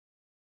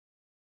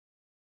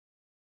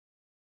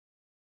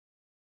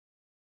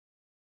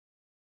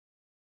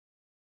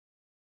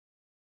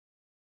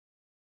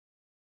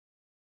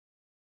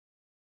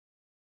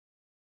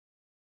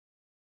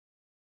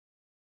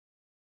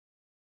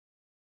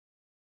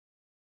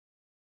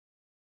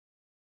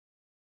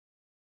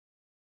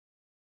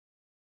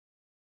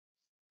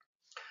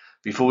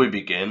Before we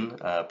begin,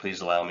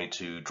 please allow me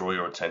to draw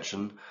your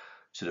attention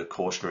to the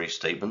cautionary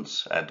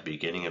statements at the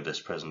beginning of this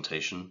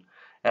presentation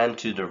and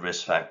to the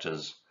risk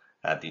factors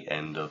at the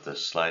end of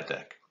this slide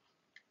deck.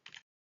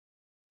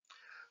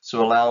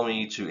 So allow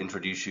me to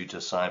introduce you to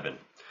Cybin.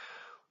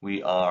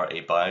 We are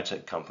a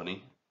biotech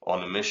company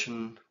on a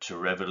mission to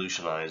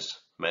revolutionize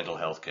mental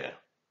health care.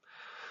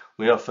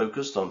 We are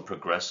focused on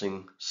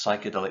progressing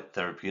psychedelic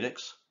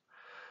therapeutics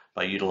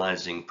by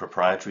utilizing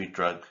proprietary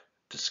drug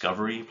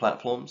discovery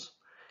platforms,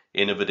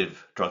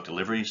 innovative drug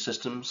delivery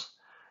systems,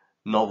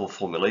 novel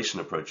formulation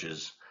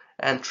approaches,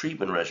 and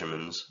treatment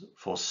regimens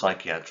for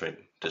psychiatric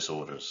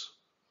disorders.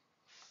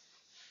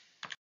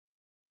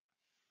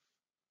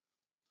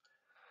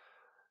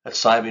 At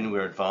Cybin,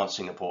 we're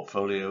advancing a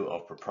portfolio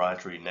of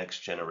proprietary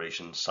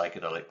next-generation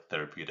psychedelic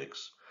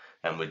therapeutics,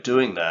 and we're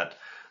doing that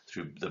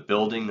through the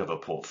building of a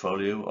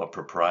portfolio of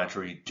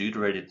proprietary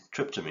deuterated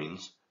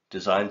tryptamines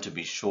designed to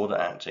be shorter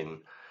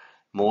acting,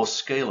 more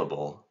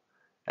scalable,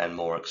 and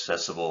more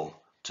accessible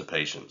to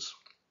patients.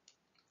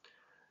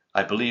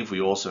 I believe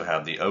we also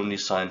have the only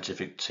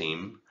scientific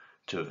team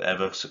to have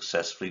ever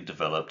successfully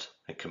developed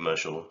a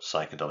commercial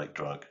psychedelic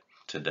drug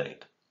to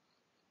date.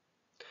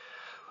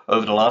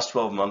 Over the last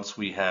 12 months,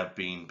 we have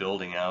been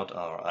building out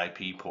our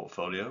IP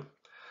portfolio,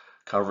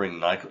 covering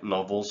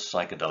novel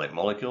psychedelic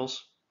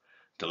molecules,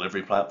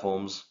 delivery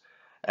platforms,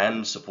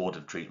 and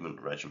supportive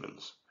treatment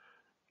regimens,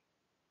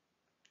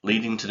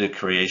 leading to the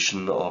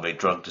creation of a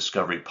drug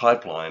discovery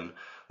pipeline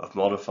of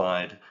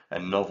modified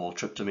and novel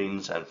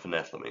tryptamines and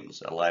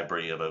phenethylamines, a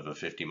library of over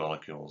 50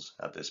 molecules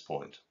at this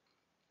point.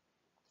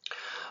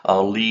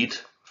 Our lead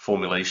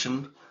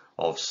formulation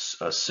of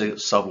a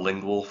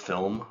sublingual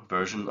film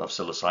version of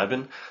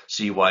Psilocybin,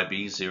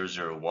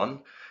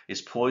 CYB001,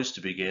 is poised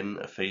to begin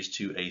a phase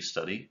 2A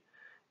study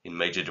in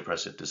major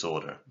depressive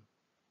disorder.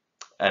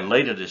 And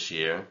later this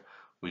year,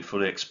 we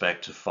fully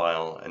expect to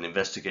file an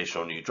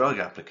investigational new drug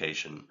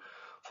application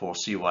for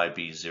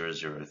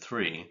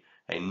CYB003,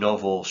 a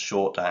novel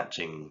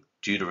short-acting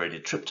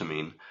deuterated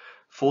tryptamine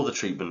for the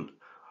treatment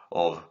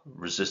of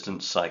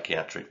resistant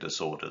psychiatric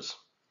disorders.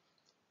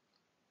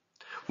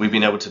 We've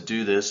been able to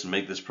do this and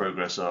make this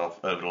progress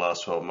over the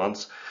last 12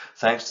 months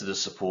thanks to the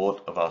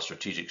support of our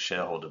strategic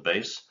shareholder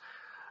base.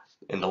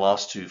 In the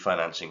last two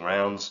financing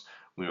rounds,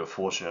 we were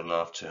fortunate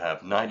enough to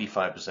have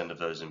 95% of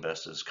those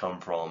investors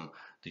come from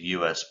the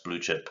US blue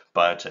chip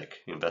biotech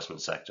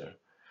investment sector.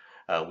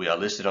 We are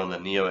listed on the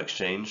NEO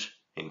exchange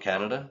in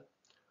Canada.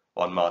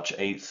 On March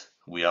 8th,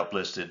 we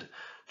uplisted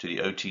to the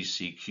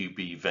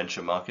OTCQB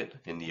venture market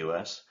in the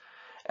US.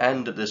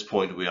 And at this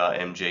point, we are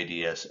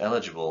MJDS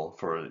eligible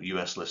for a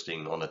US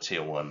listing on a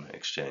Tier 1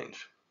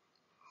 exchange.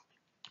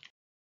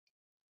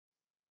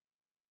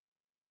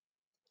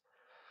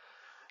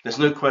 There's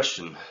no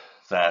question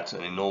that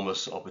an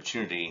enormous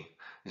opportunity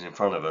is in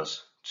front of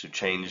us to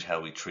change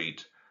how we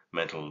treat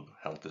mental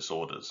health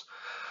disorders.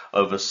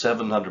 Over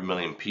 700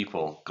 million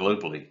people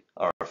globally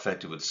are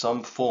affected with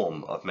some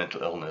form of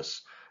mental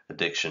illness,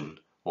 addiction,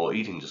 or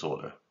eating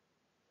disorder.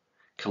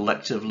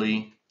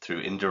 Collectively, through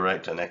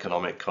indirect and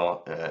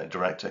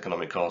direct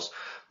economic costs,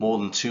 more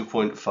than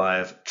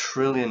 $2.5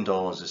 trillion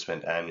is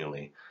spent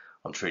annually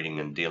on treating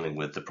and dealing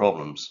with the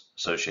problems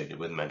associated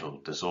with mental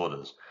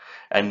disorders.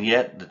 And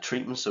yet, the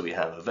treatments that we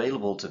have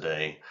available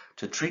today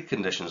to treat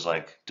conditions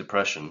like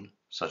depression,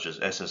 such as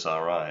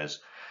SSRIs,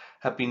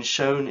 have been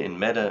shown in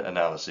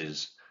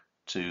meta-analyses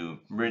to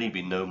really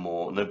be no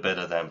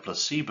better than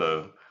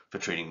placebo for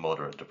treating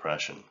moderate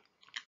depression.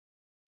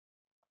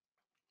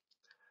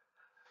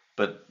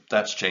 But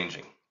that's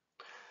changing,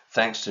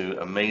 thanks to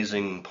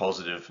amazing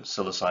positive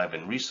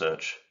psilocybin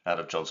research out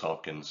of Johns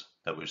Hopkins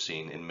that we've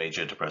seen in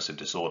major depressive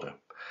disorder.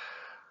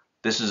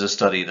 This is a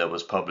study that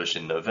was published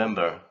in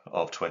November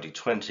of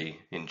 2020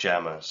 in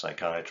JAMA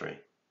Psychiatry.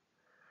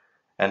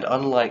 And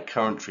unlike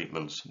current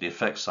treatments, the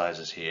effect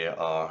sizes here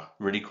are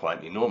really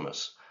quite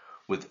enormous,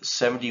 with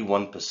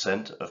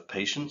 71% of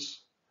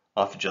patients,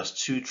 after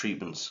just 2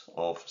 treatments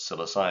of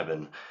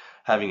psilocybin,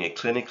 having a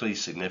clinically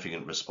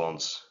significant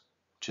response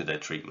to their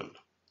treatment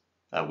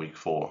at week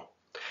 4,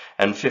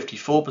 and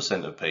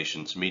 54% of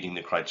patients meeting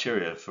the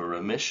criteria for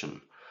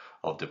remission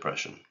of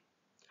depression.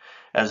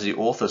 As the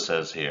author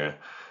says here,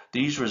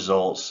 these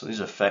results, these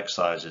effect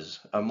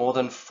sizes, are more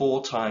than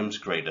 4 times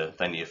greater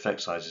than the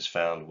effect sizes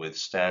found with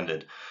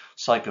standard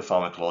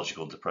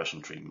psychopharmacological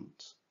depression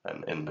treatments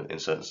in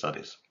certain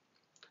studies.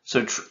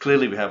 So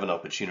clearly we have an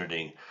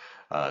opportunity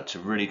to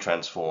really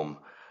transform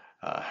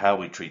how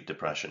we treat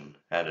depression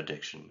and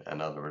addiction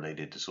and other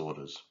related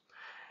disorders.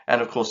 And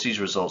of course, these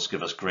results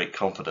give us great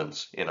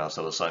confidence in our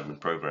psilocybin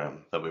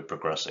program that we're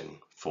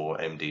progressing for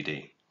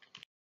MDD.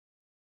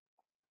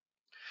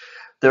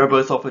 There are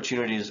both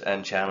opportunities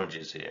and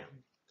challenges here.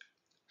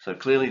 So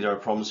clearly there are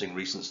promising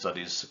recent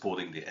studies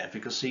supporting the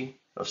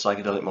efficacy of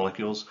psychedelic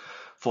molecules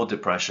for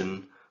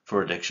depression,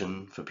 for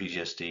addiction, for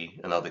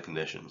PTSD, and other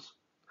conditions.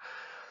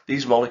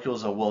 These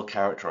molecules are well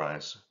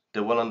characterized.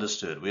 They're well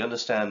understood. We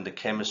understand the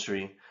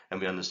chemistry and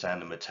we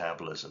understand the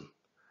metabolism.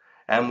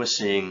 And we're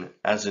seeing,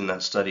 as in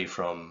that study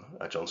from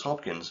Johns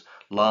Hopkins,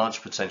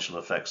 large potential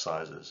effect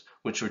sizes,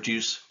 which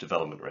reduce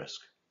development risk.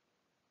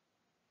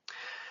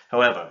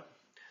 However,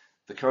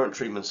 the current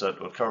treatments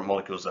or current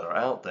molecules that are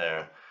out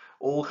there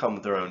all come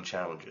with their own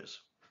challenges.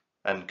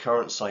 And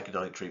current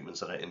psychedelic treatments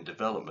that are in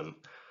development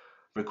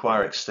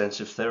require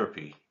extensive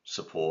therapy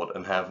support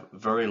and have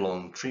very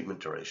long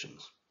treatment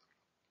durations.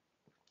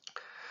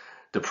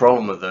 The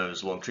problem with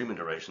those long treatment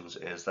durations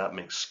is that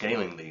makes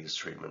scaling these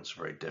treatments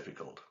very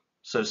difficult.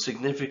 So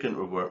significant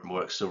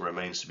work still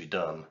remains to be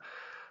done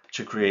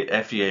to create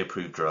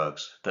FDA-approved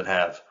drugs that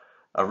have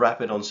a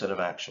rapid onset of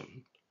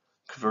action,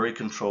 very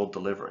controlled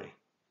delivery,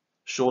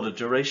 shorter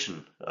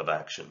duration of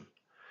action,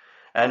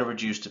 and a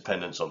reduced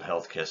dependence on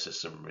healthcare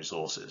system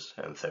resources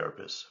and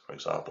therapists, for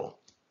example.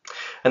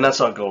 And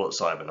that's our goal at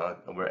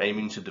Cybin. We're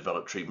aiming to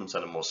develop treatments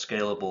that are more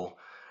scalable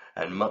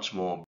and much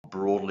more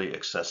broadly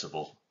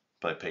accessible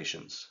by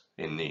patients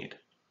in need.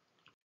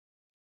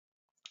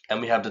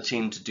 And we have the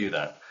team to do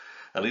that.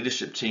 A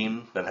leadership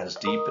team that has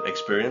deep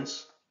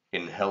experience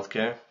in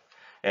healthcare,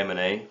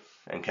 M&A,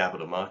 and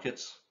capital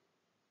markets,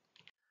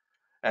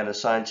 and a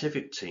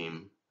scientific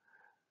team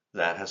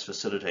that has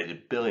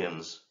facilitated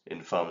billions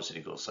in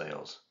pharmaceutical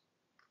sales.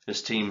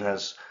 This team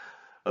has,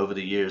 over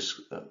the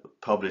years,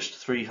 published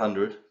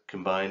 300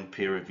 combined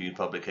peer-reviewed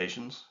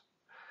publications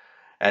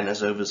and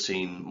has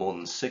overseen more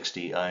than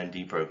 60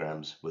 IND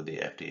programs with the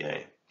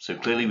FDA. So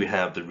clearly we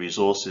have the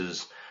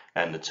resources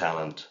and the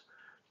talent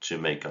to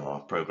make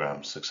our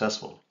programs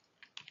successful.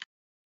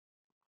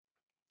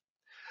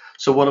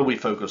 So what are we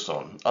focused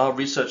on? Our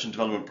research and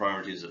development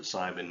priorities at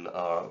Cybin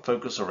are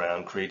focused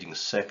around creating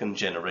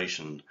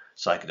second-generation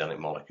psychedelic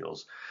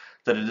molecules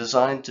that are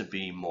designed to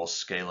be more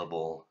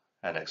scalable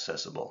and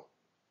accessible.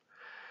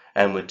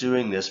 And we're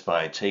doing this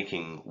by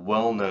taking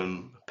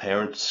well-known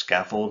parent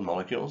scaffold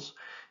molecules,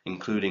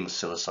 including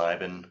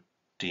Psilocybin,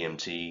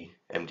 DMT,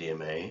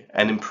 MDMA,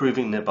 and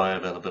improving their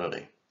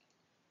bioavailability.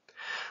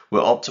 We're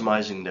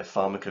optimizing their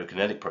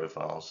pharmacokinetic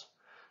profiles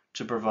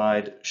to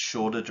provide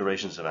shorter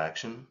durations of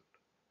action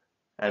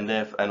and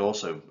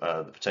also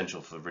the potential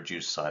for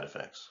reduced side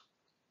effects.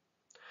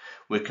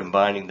 We're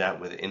combining that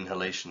with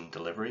inhalation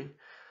delivery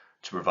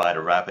to provide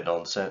a rapid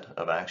onset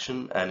of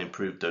action and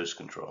improved dose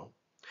control.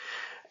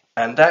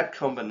 And that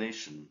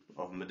combination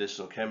of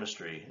medicinal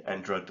chemistry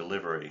and drug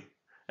delivery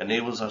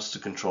enables us to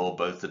control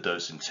both the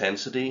dose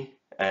intensity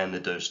and the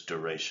dose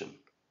duration.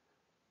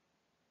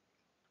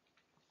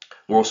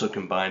 We're also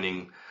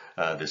combining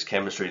this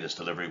chemistry, this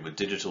delivery, with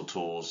digital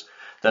tools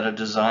that are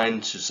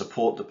designed to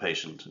support the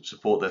patient,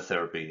 support their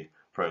therapy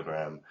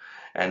program,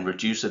 and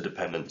reduce the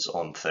dependence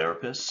on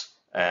therapists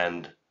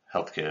and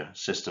healthcare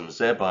systems,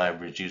 thereby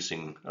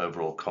reducing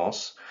overall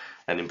costs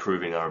and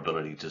improving our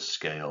ability to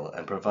scale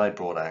and provide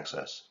broad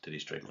access to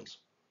these treatments.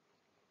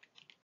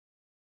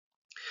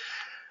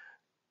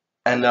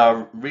 And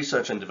our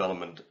research and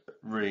development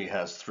really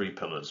has three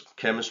pillars: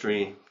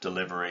 chemistry,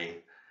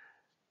 delivery,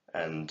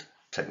 and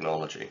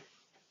technology.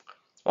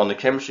 On the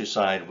chemistry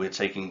side, we're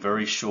taking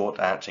very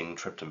short-acting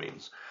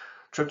tryptamines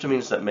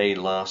that may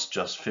last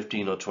just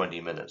 15 or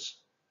 20 minutes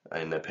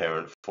in their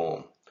parent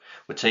form.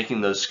 We're taking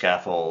those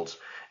scaffolds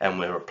and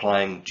we're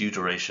applying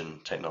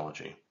deuteration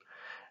technology.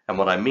 And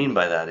what I mean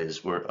by that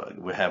is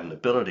we have an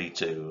ability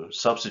to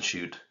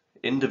substitute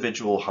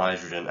individual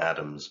hydrogen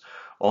atoms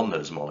on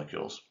those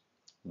molecules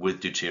with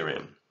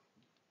deuterium.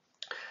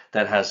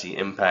 That has the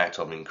impact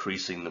of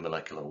increasing the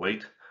molecular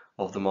weight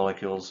of the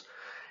molecules.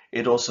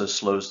 It also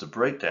slows the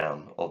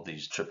breakdown of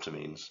these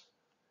tryptamines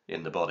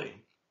in the body.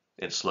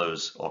 It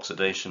slows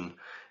oxidation,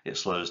 it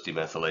slows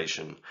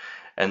demethylation,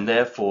 and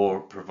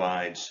therefore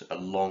provides a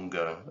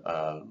longer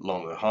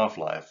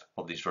half-life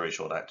of these very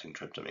short-acting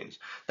tryptamines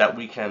that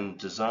we can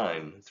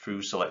design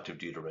through selective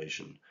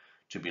deuteration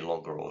to be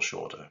longer or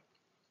shorter.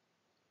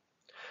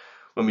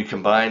 When we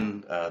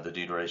combine the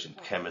deuteration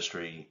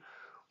chemistry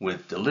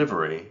with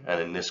delivery,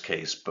 and in this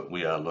case,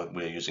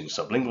 we're using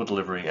sublingual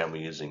delivery and we're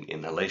using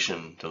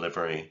inhalation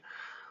delivery,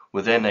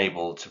 we're then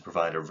able to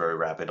provide a very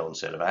rapid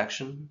onset of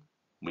action.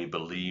 We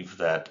believe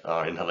that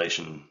our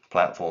inhalation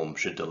platform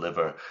should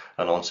deliver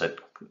an onset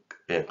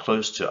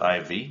close to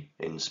IV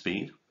in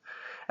speed.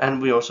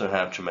 And we also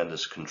have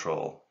tremendous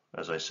control,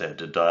 as I said,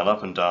 to dial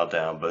up and dial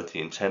down both the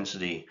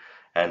intensity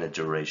and the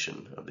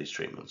duration of these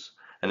treatments,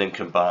 and then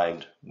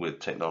combined with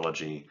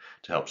technology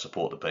to help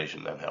support the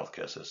patient and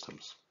healthcare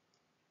systems.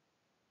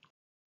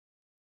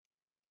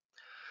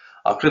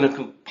 Our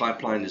clinical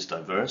pipeline is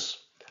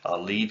diverse. Our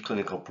lead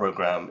clinical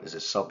program is a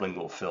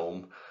sublingual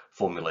film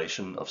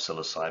formulation of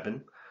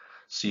psilocybin,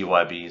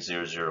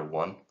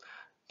 CYB001,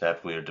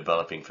 that we are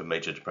developing for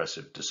major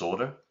depressive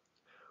disorder.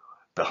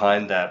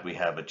 Behind that, we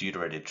have a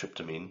deuterated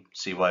tryptamine,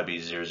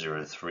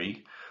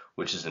 CYB003,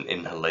 which is an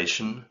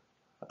inhalation,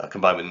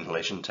 combined with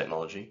inhalation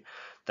technology,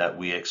 that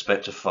we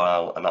expect to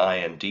file an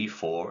IND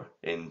for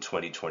in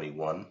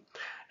 2021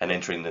 and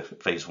entering the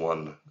phase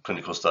 1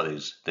 clinical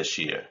studies this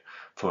year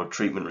for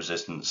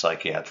treatment-resistant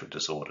psychiatric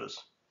disorders.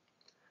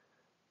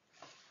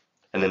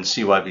 And then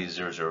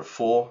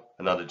CYB004,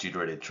 another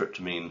deuterated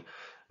tryptamine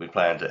We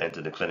plan to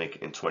enter the clinic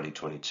in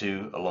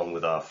 2022 along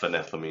with our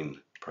phenethylamine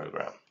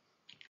program.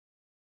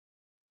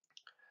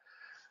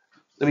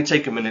 Let me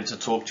take a minute to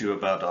talk to you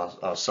about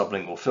our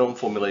sublingual film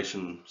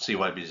formulation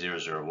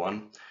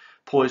CYB001,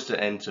 poised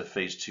to enter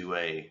phase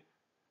 2A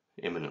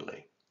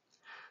imminently.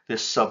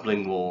 This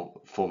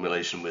sublingual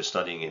formulation we're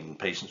studying in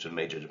patients with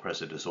major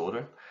depressive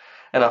disorder,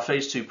 and our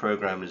phase 2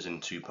 program is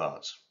in two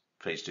parts,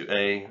 phase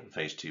 2A and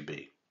phase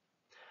 2B.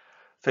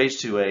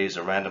 Phase 2A is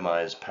a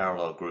randomized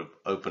parallel group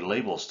open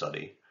label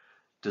study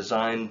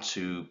designed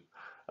to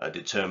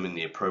determine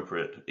the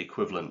appropriate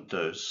equivalent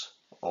dose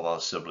of our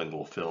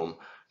sublingual film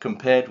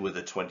compared with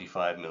a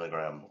 25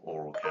 milligram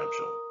oral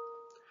capsule.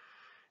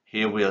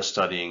 Here we are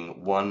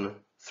studying 1,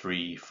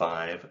 3,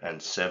 5,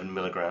 and 7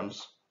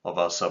 milligrams of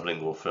our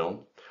sublingual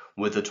film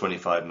with a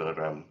 25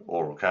 milligram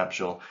oral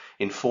capsule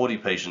in 40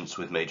 patients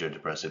with major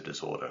depressive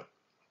disorder.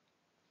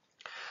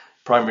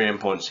 Primary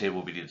endpoints here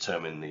will be to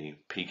determine the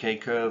PK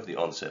curve, the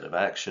onset of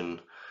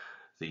action,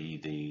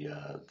 the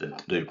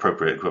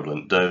appropriate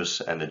equivalent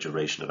dose, and the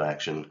duration of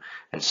action,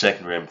 and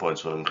secondary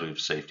endpoints will include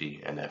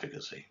safety and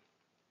efficacy.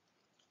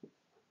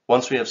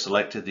 Once we have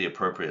selected the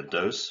appropriate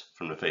dose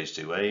from the phase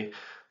 2A,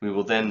 we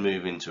will then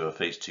move into a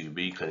phase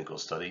 2B clinical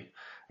study,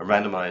 a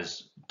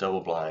randomized,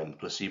 double-blind,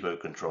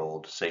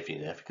 placebo-controlled safety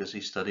and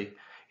efficacy study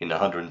in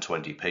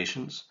 120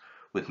 patients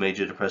with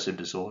major depressive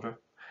disorder.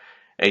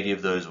 80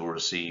 of those will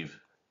receive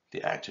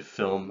the active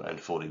film and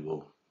 40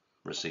 will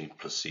receive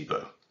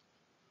placebo.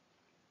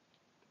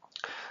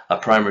 Our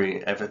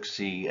primary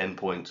efficacy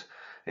endpoint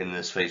in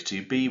this phase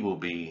 2B will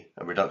be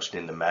a reduction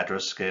in the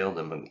MADRS scale,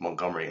 the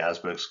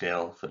Montgomery-Åsberg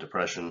scale for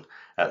depression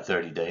at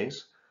 30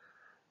 days.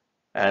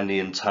 And the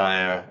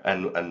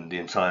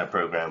entire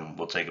program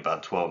will take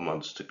about 12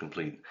 months to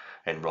complete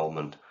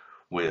enrollment,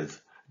 with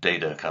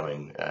data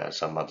coming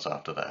some months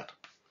after that.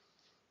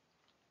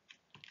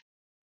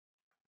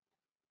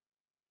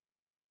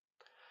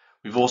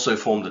 We've also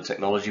formed a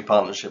technology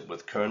partnership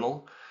with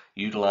Kernel,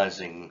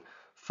 utilizing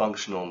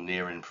functional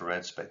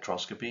near-infrared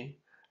spectroscopy,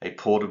 a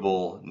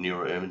portable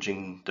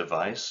neuroimaging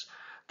device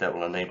that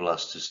will enable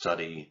us to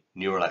study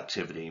neural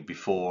activity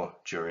before,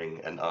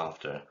 during, and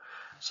after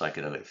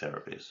psychedelic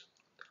therapies.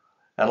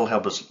 That'll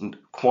help us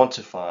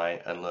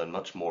quantify and learn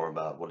much more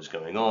about what is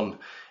going on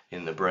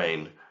in the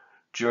brain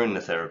during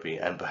the therapy,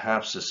 and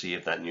perhaps to see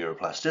if that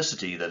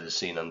neuroplasticity that is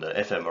seen under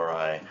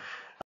fMRI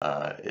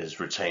is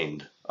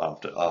retained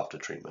after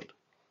treatment.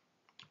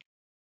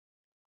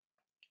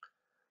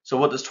 So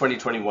what does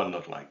 2021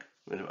 look like?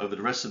 Over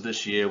the rest of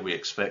this year, we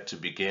expect to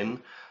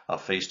begin our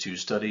phase 2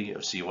 study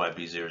of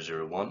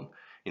CYB001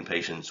 in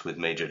patients with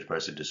major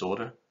depressive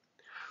disorder.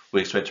 We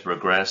expect to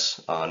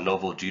progress our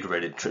novel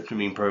deuterated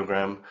tryptamine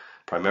program,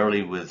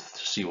 primarily with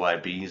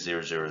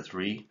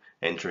CYB003,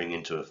 entering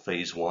into a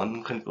phase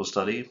 1 clinical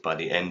study by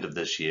the end of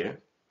this year.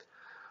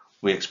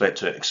 We expect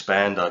to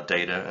expand our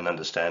data and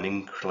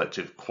understanding,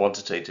 collective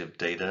quantitative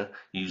data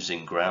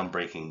using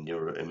groundbreaking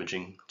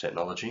neuroimaging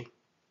technology.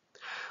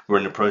 We're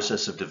in the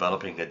process of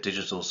developing a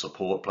digital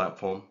support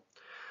platform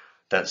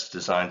that's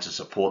designed to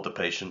support the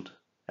patient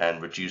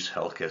and reduce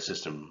healthcare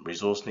system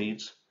resource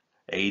needs,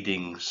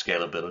 aiding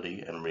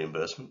scalability and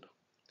reimbursement.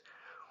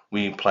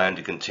 We plan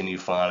to continue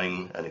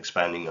filing and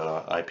expanding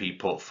our IP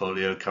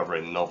portfolio,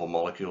 covering novel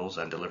molecules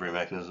and delivery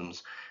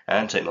mechanisms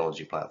and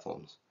technology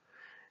platforms.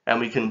 And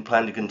we can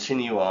plan to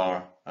continue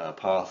our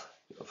path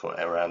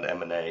around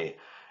M&A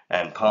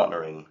and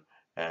partnering.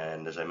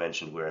 And as I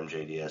mentioned, we're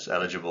MJDS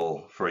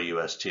eligible for a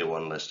US Tier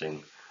 1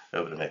 listing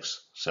over the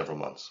next several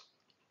months.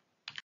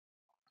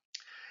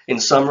 In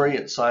summary,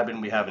 at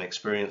Cybin, we have an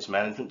experienced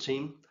management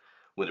team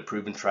with a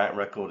proven track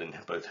record in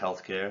both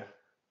healthcare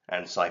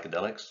and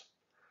psychedelics.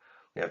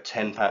 We have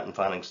 10 patent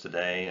filings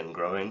today and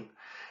growing,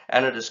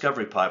 and a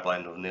discovery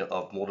pipeline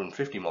of more than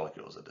 50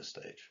 molecules at this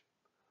stage.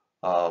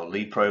 Our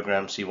lead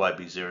program,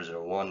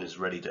 CYB001, is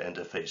ready to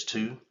enter phase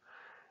 2,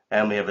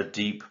 and we have a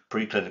deep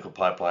preclinical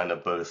pipeline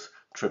of both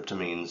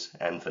tryptamines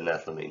and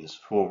phenethylamines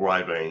for a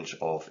wide range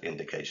of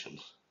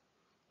indications.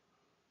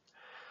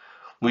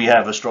 We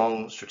have a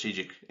strong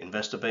strategic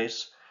investor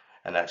base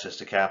and access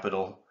to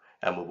capital,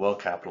 and we're well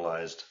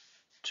capitalized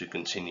to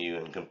continue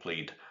and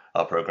complete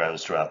our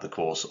programs throughout the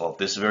course of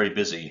this very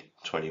busy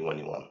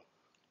 2021.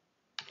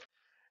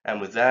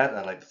 And with that,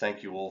 I'd like to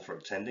thank you all for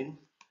attending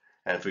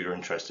and for your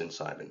interest in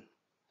Cybin.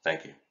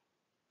 Thank you.